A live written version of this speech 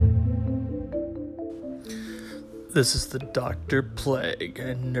This is the Dr. Plague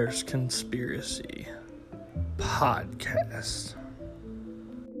and Nurse Conspiracy podcast.